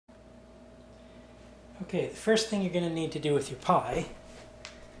Okay, the first thing you're going to need to do with your Pi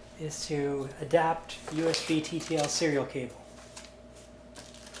is to adapt USB TTL-serial cable.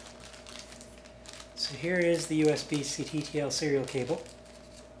 So here is the USB TTL-serial cable.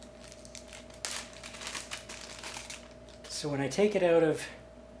 So when I take it out of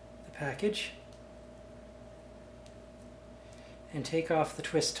the package and take off the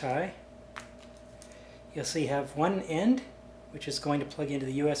twist tie, you'll see you have one end which is going to plug into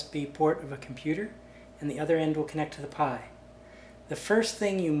the USB port of a computer, and the other end will connect to the Pi. The first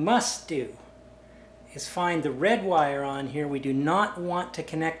thing you must do is find the red wire on here. We do not want to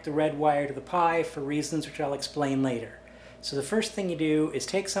connect the red wire to the Pi for reasons which I'll explain later. So the first thing you do is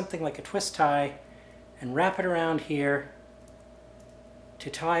take something like a twist tie and wrap it around here to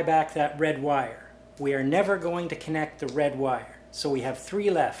tie back that red wire. We are never going to connect the red wire. So we have three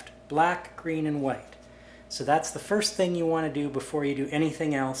left: black, green, and white. So that's the first thing you want to do before you do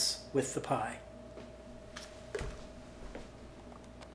anything else with the Pi.